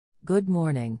Good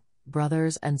morning,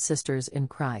 brothers and sisters in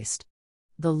Christ.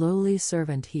 The lowly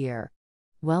servant here.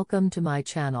 Welcome to my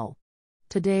channel.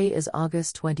 Today is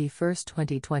August 21,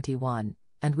 2021,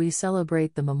 and we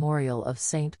celebrate the memorial of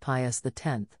Saint Pius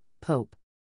X, Pope.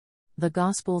 The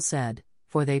Gospel said,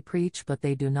 "For they preach but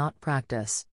they do not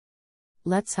practice."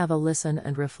 Let's have a listen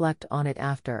and reflect on it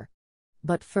after.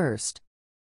 But first,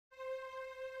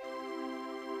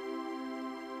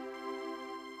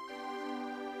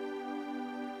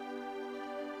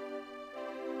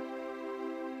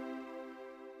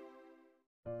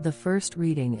 the first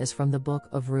reading is from the book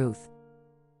of Ruth.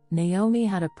 Naomi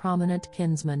had a prominent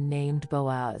kinsman named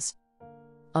Boaz,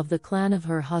 of the clan of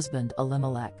her husband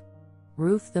Elimelech.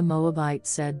 Ruth the Moabite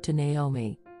said to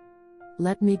Naomi,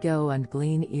 "Let me go and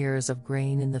glean ears of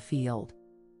grain in the field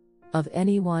of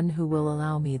anyone who will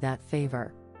allow me that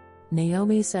favor."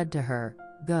 Naomi said to her,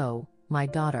 "Go, my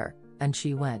daughter," and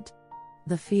she went.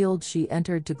 The field she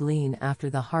entered to glean after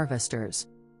the harvesters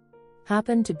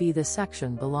happened to be the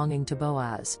section belonging to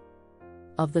Boaz,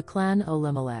 of the clan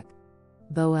Elimelech.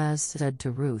 Boaz said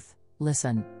to Ruth,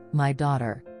 "Listen, my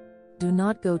daughter. Do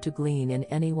not go to glean in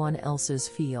anyone else's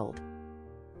field.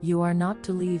 You are not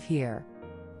to leave here.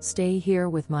 Stay here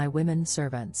with my women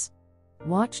servants.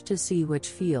 Watch to see which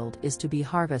field is to be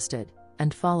harvested,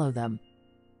 and follow them.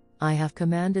 I have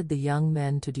commanded the young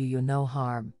men to do you no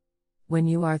harm. When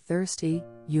you are thirsty,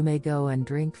 you may go and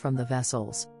drink from the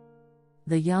vessels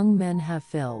the young men have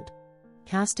filled."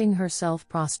 Casting herself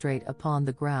prostrate upon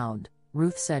the ground,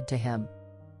 Ruth said to him,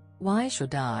 "Why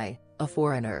should I, a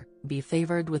foreigner, be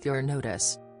favored with your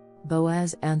notice?"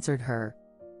 Boaz answered her,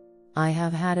 "I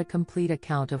have had a complete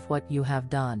account of what you have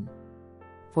done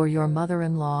for your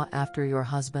mother-in-law after your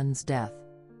husband's death.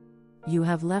 You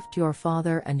have left your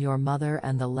father and your mother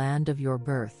and the land of your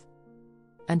birth,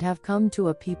 and have come to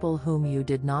a people whom you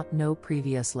did not know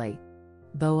previously."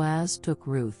 Boaz took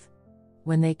Ruth.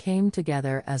 When they came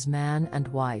together as man and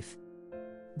wife,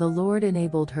 the Lord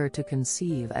enabled her to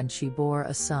conceive and she bore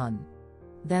a son.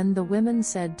 Then the women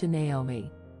said to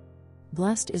Naomi,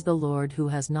 "Blessed is the Lord who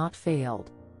has not failed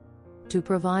to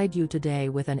provide you today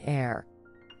with an heir.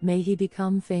 May he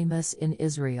become famous in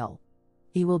Israel.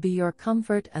 He will be your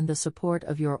comfort and the support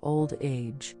of your old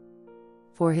age.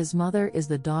 For his mother is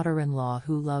the daughter-in-law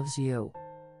who loves you.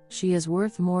 She is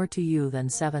worth more to you than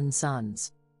 7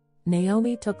 sons."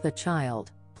 Naomi took the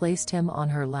child, placed him on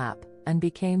her lap, and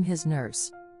became his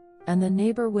nurse. And the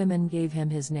neighbor women gave him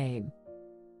his name.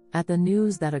 At the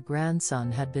news that a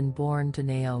grandson had been born to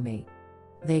Naomi,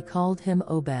 they called him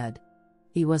Obed.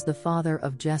 He was the father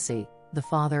of Jesse, the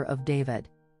father of David.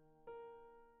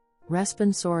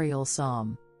 Responsorial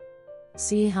Psalm.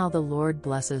 See how the Lord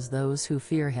blesses those who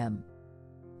fear him.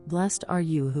 Blessed are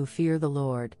you who fear the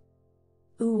Lord,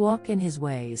 who walk in his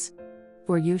ways.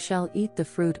 For you shall eat the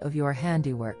fruit of your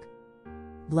handiwork.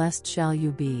 Blessed shall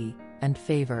you be, and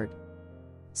favored.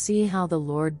 See how the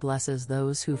Lord blesses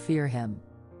those who fear him.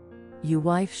 You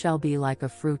wife shall be like a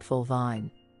fruitful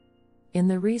vine in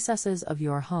the recesses of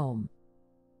your home,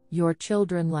 your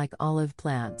children like olive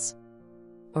plants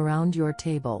around your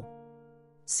table.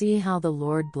 See how the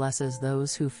Lord blesses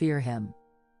those who fear him.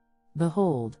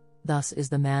 Behold, thus is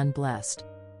the man blessed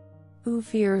who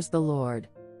fears the Lord.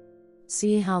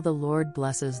 See how the Lord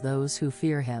blesses those who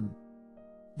fear him.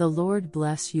 The Lord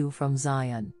bless you from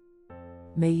Zion.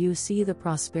 May you see the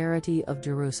prosperity of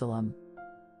Jerusalem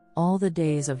all the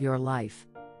days of your life.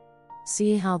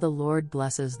 See how the Lord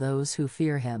blesses those who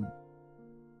fear him.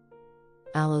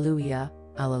 Alleluia,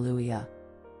 Alleluia.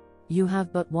 You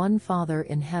have but one Father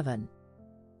in heaven.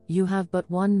 You have but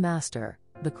one Master,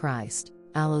 the Christ.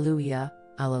 Alleluia,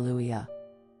 Alleluia.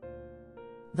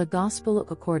 The Gospel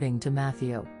according to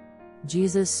Matthew.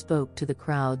 Jesus spoke to the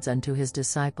crowds and to his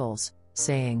disciples,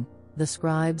 saying, "The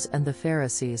scribes and the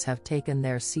Pharisees have taken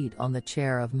their seat on the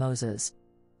chair of Moses.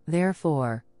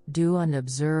 Therefore, do and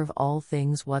observe all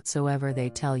things whatsoever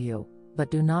they tell you, but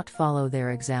do not follow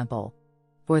their example.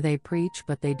 For they preach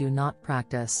but they do not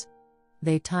practice.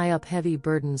 They tie up heavy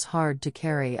burdens hard to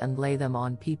carry and lay them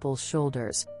on people's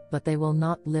shoulders, but they will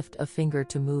not lift a finger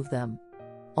to move them.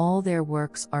 All their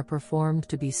works are performed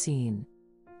to be seen.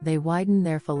 They widen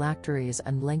their phylacteries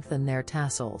and lengthen their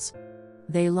tassels.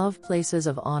 They love places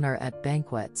of honor at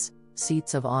banquets,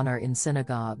 seats of honor in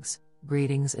synagogues,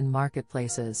 greetings in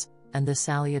marketplaces, and the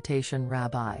salutation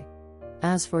Rabbi.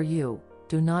 As for you,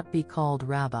 do not be called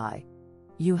Rabbi.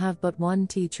 You have but one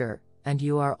teacher, and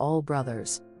you are all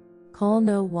brothers. Call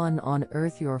no one on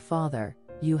earth your father,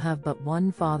 you have but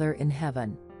one Father in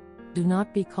heaven. Do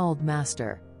not be called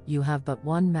Master, you have but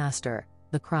one Master,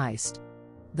 the Christ.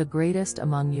 The greatest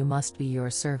among you must be your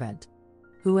servant.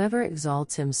 Whoever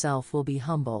exalts himself will be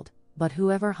humbled, but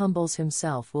whoever humbles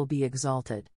himself will be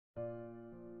exalted.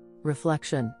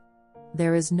 Reflection.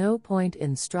 There is no point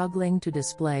in struggling to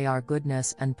display our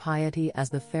goodness and piety as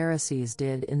the Pharisees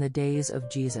did in the days of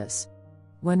Jesus.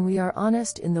 When we are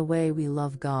honest in the way we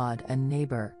love God and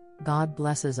neighbor, God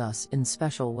blesses us in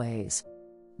special ways.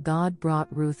 God brought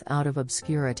Ruth out of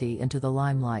obscurity into the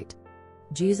limelight.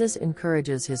 Jesus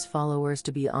encourages his followers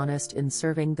to be honest in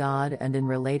serving God and in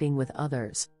relating with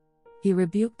others. He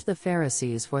rebuked the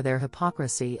Pharisees for their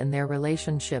hypocrisy in their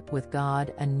relationship with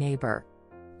God and neighbor.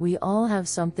 We all have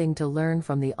something to learn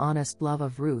from the honest love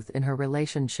of Ruth in her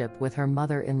relationship with her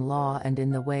mother-in-law and in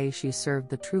the way she served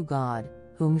the true God,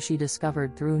 whom she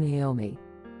discovered through Naomi.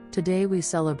 Today we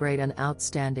celebrate an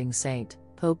outstanding saint,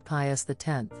 Pope Pius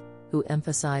X, who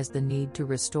emphasized the need to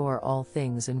restore all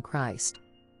things in Christ.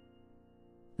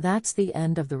 That's the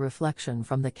end of the reflection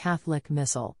from the Catholic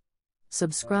Missal.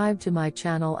 Subscribe to my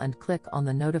channel and click on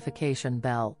the notification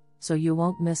bell, so you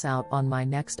won't miss out on my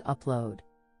next upload.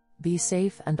 Be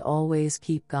safe and always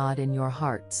keep God in your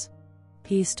hearts.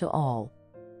 Peace to all.